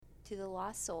To the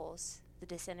lost souls, the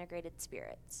disintegrated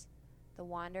spirits, the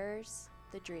wanderers,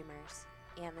 the dreamers,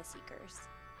 and the seekers,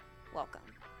 welcome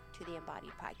to the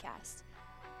Embodied Podcast.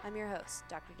 I'm your host,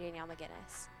 Dr. Danielle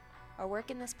McGinnis. Our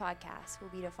work in this podcast will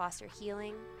be to foster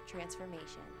healing,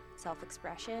 transformation,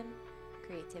 self-expression,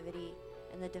 creativity,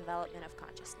 and the development of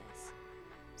consciousness.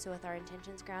 So with our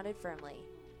intentions grounded firmly,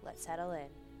 let's settle in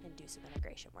and do some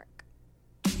integration work.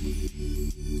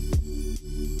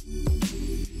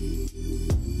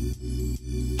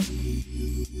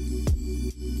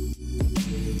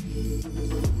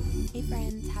 Hey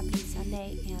friends, happy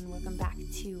Sunday and welcome back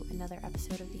to another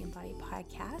episode of the Embodied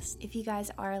Podcast. If you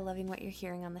guys are loving what you're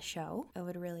hearing on the show, I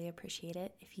would really appreciate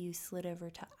it if you slid over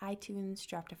to iTunes,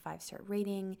 dropped a 5-star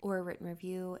rating or a written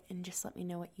review, and just let me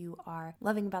know what you are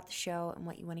loving about the show and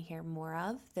what you want to hear more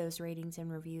of. Those ratings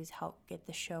and reviews help get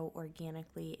the show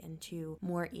organically into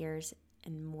more ears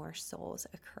and more souls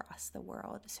across the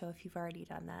world. So if you've already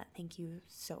done that, thank you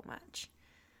so much.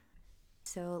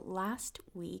 So last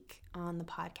week on the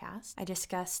podcast, I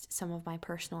discussed some of my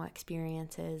personal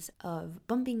experiences of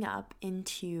bumping up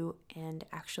into and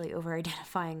actually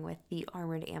over-identifying with the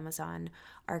armored Amazon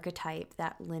archetype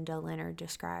that Linda Leonard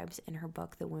describes in her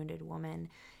book, The Wounded Woman.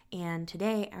 And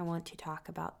today I want to talk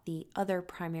about the other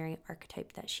primary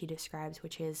archetype that she describes,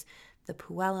 which is the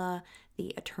Puella, the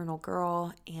eternal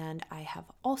girl, and I have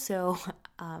also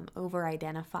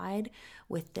over-identified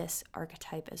with this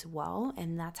archetype as well,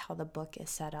 and that's how the book is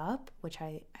set up, which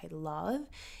I love,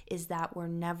 is that we're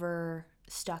never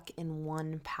stuck in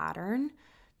one pattern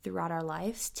throughout our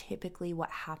lives. Typically what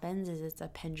happens is it's a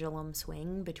pendulum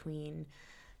swing between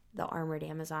the armored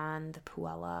Amazon, the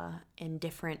Puella, and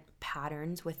different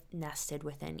patterns nested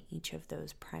within each of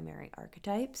those primary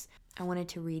archetypes. I wanted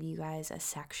to read you guys a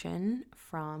section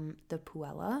from the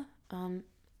Puella and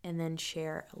then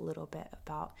share a little bit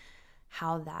about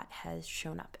how that has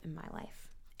shown up in my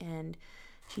life. And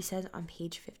she says on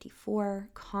page 54,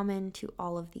 common to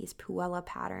all of these Puella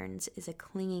patterns is a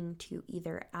clinging to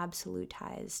either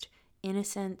absolutized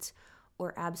innocence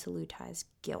or absolutized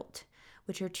guilt,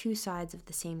 which are two sides of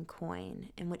the same coin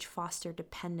and which foster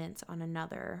dependence on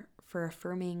another for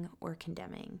affirming or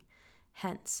condemning.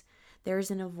 Hence, there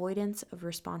is an avoidance of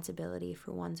responsibility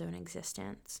for one's own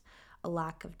existence, a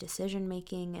lack of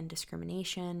decision-making and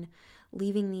discrimination,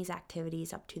 leaving these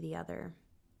activities up to the other.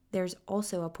 There's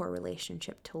also a poor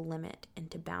relationship to limit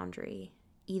and to boundary,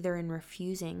 either in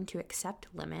refusing to accept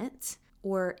limits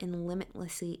or in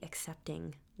limitlessly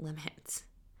accepting limits.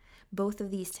 Both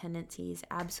of these tendencies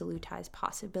absolutize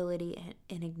possibility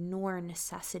and ignore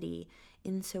necessity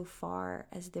insofar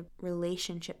as the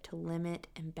relationship to limit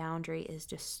and boundary is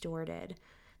distorted.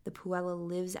 The Puella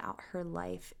lives out her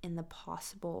life in the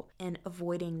possible and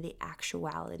avoiding the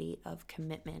actuality of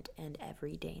commitment and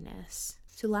everydayness.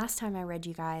 So last time I read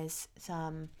you guys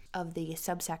some of the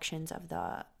subsections of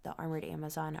the armored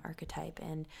Amazon archetype,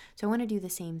 and so I want to do the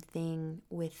same thing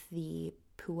with the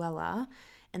Puella.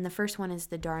 And the first one is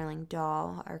the darling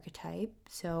doll archetype.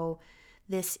 So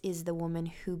this is the woman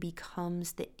who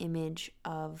becomes the image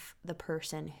of the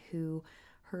person who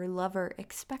her lover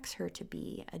expects her to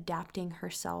be, adapting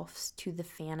herself to the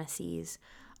fantasies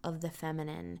of the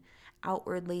feminine.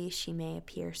 Outwardly, she may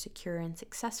appear secure and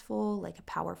successful, like a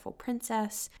powerful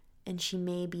princess, and she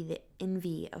may be the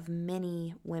envy of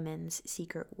many women's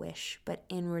secret wish, but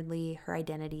inwardly her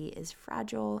identity is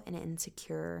fragile and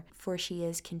insecure, for she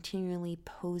is continually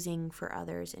posing for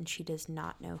others and she does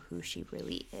not know who she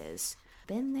really is.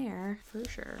 Been there, for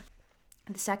sure.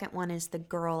 The second one is the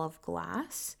girl of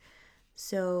glass.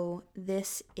 So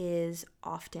this is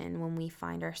often when we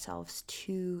find ourselves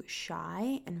too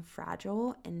shy and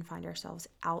fragile and find ourselves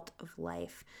out of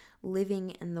life,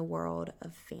 living in the world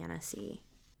of fantasy.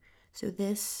 So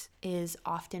this is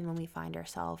often when we find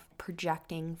ourselves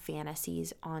projecting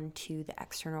fantasies onto the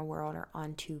external world or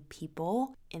onto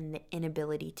people and the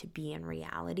inability to be in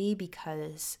reality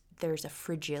because there's a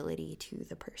fragility to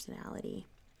the personality.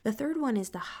 The third one is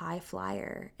the high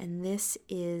flyer, and this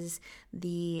is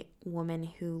the woman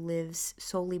who lives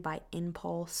solely by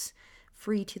impulse,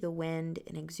 free to the wind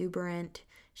and exuberant.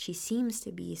 She seems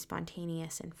to be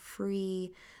spontaneous and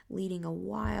free, leading a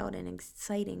wild and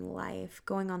exciting life,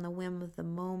 going on the whim of the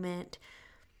moment,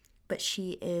 but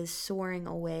she is soaring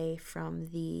away from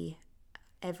the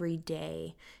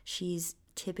everyday. She's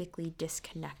typically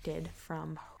disconnected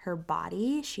from her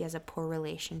body. She has a poor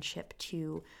relationship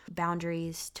to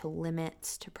boundaries, to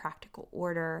limits, to practical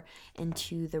order, and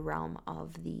to the realm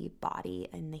of the body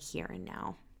and the here and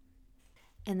now.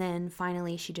 And then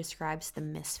finally, she describes the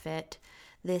misfit.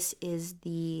 This is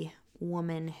the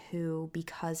woman who,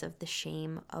 because of the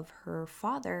shame of her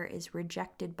father, is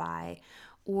rejected by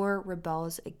or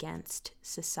rebels against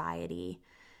society.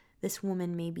 This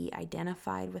woman may be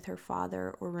identified with her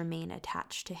father or remain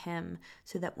attached to him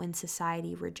so that when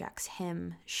society rejects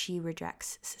him, she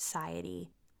rejects society.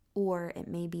 Or it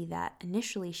may be that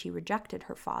initially she rejected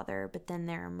her father, but then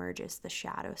there emerges the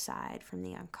shadow side from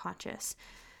the unconscious,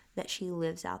 that she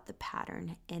lives out the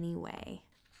pattern anyway.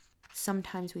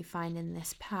 Sometimes we find in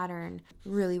this pattern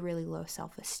really, really low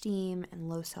self-esteem and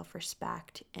low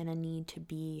self-respect and a need to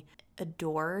be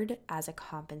adored as a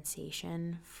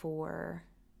compensation for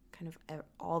kind of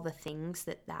all the things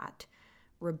that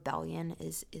rebellion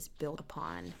is built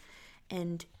upon.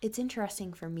 And it's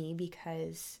interesting for me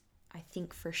because I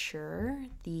think for sure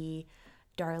the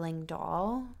darling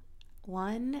doll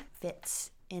one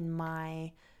fits in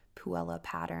my Puella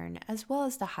pattern, as well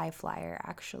as the high flyer,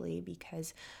 actually,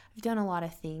 because I've done a lot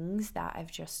of things that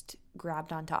I've just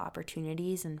grabbed onto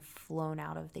opportunities and flown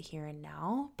out of the here and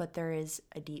now, but there is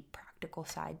a deep practical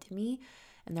side to me,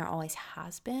 and there always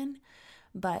has been.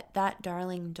 But that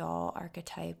darling doll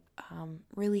archetype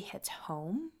really hits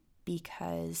home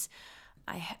because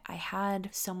I had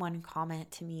someone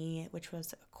comment to me, which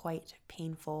was a quite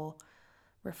painful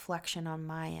reflection on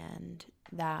my end,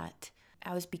 that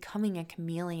I was becoming a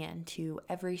chameleon to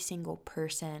every single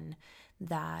person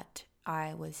that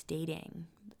I was dating.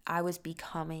 I was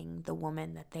becoming the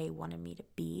woman that they wanted me to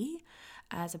be,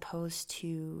 as opposed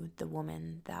to the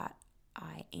woman that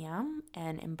I am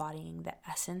and embodying the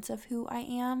essence of who I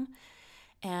am.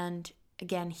 And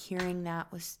again, hearing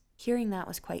that was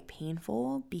quite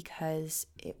painful, because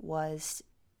it was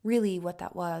really what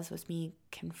that was me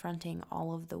confronting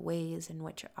all of the ways in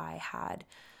which I had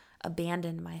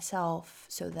abandoned myself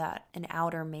so that an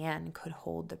outer man could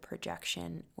hold the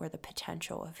projection or the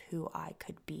potential of who I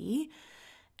could be.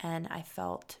 And I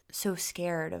felt so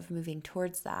scared of moving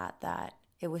towards that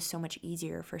it was so much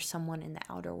easier for someone in the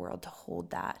outer world to hold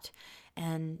that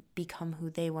and become who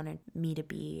they wanted me to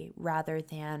be rather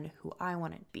than who I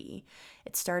wanted to be.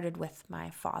 It started with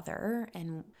my father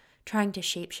and trying to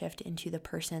shapeshift into the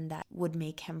person that would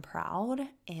make him proud.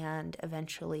 And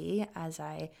eventually, as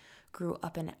I grew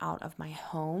up and out of my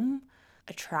home,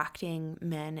 attracting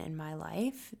men in my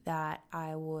life, that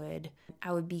I would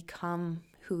become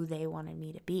who they wanted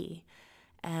me to be.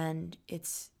 And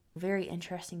it's very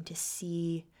interesting to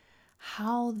see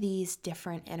how these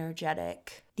different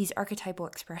these archetypal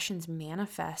expressions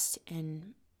manifest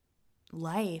in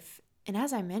life. And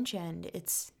as I mentioned,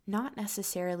 it's not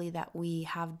necessarily that we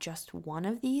have just one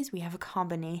of these. We have a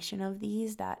combination of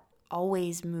these that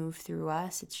always move through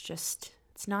us.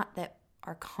 It's not that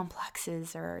our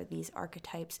complexes or these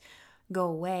archetypes go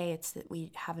away. It's that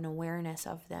we have an awareness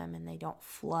of them and they don't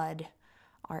flood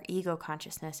our ego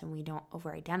consciousness and we don't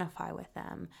over-identify with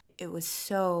them. It was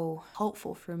so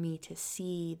helpful for me to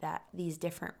see that these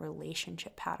different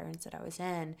relationship patterns that I was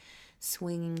in,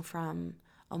 swinging from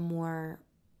a more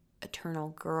eternal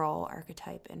girl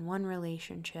archetype in one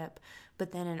relationship,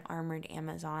 but then an armored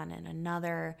Amazon in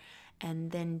another,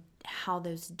 and then how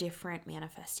those different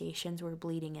manifestations were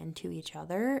bleeding into each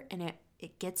other. And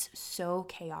it gets so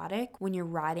chaotic when you're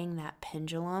riding that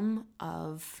pendulum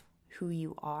of who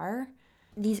you are.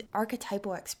 These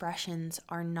archetypal expressions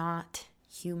are not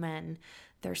human.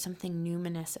 There's something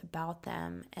numinous about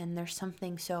them, and there's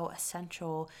something so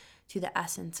essential to the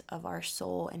essence of our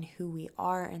soul and who we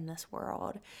are in this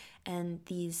world. And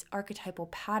these archetypal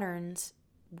patterns,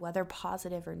 whether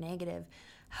positive or negative,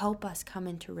 help us come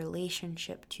into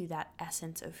relationship to that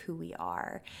essence of who we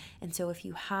are. And so if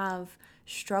you have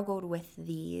struggled with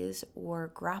these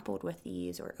or grappled with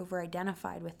these or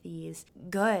over-identified with these,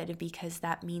 good, because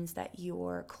that means that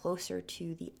you're closer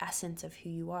to the essence of who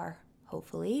you are,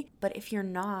 hopefully. But if you're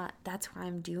not, that's why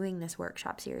I'm doing this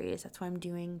workshop series. That's why I'm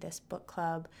doing this book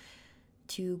club,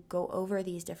 to go over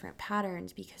these different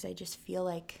patterns, because I just feel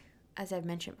like, as I've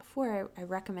mentioned before, I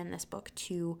recommend this book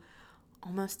to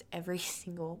almost every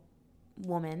single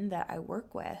woman that I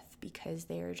work with, because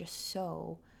they are just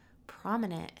so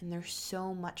prominent and there's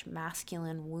so much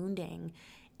masculine wounding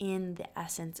in the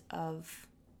essence of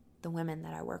the women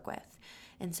that I work with.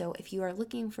 And so if you are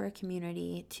looking for a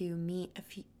community to meet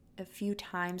a few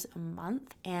times a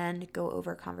month and go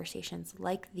over conversations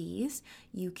like these,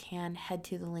 you can head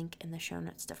to the link in the show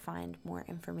notes to find more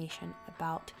information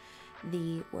about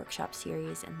the workshop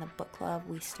series and the book club.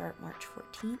 We start March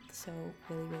 14th, so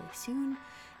really, really soon.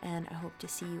 And I hope to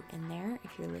see you in there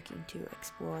if you're looking to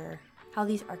explore how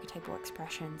these archetypal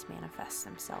expressions manifest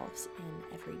themselves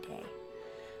in every day.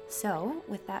 So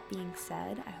with that being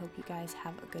said, I hope you guys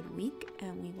have a good week,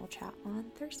 and we will chat on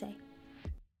Thursday.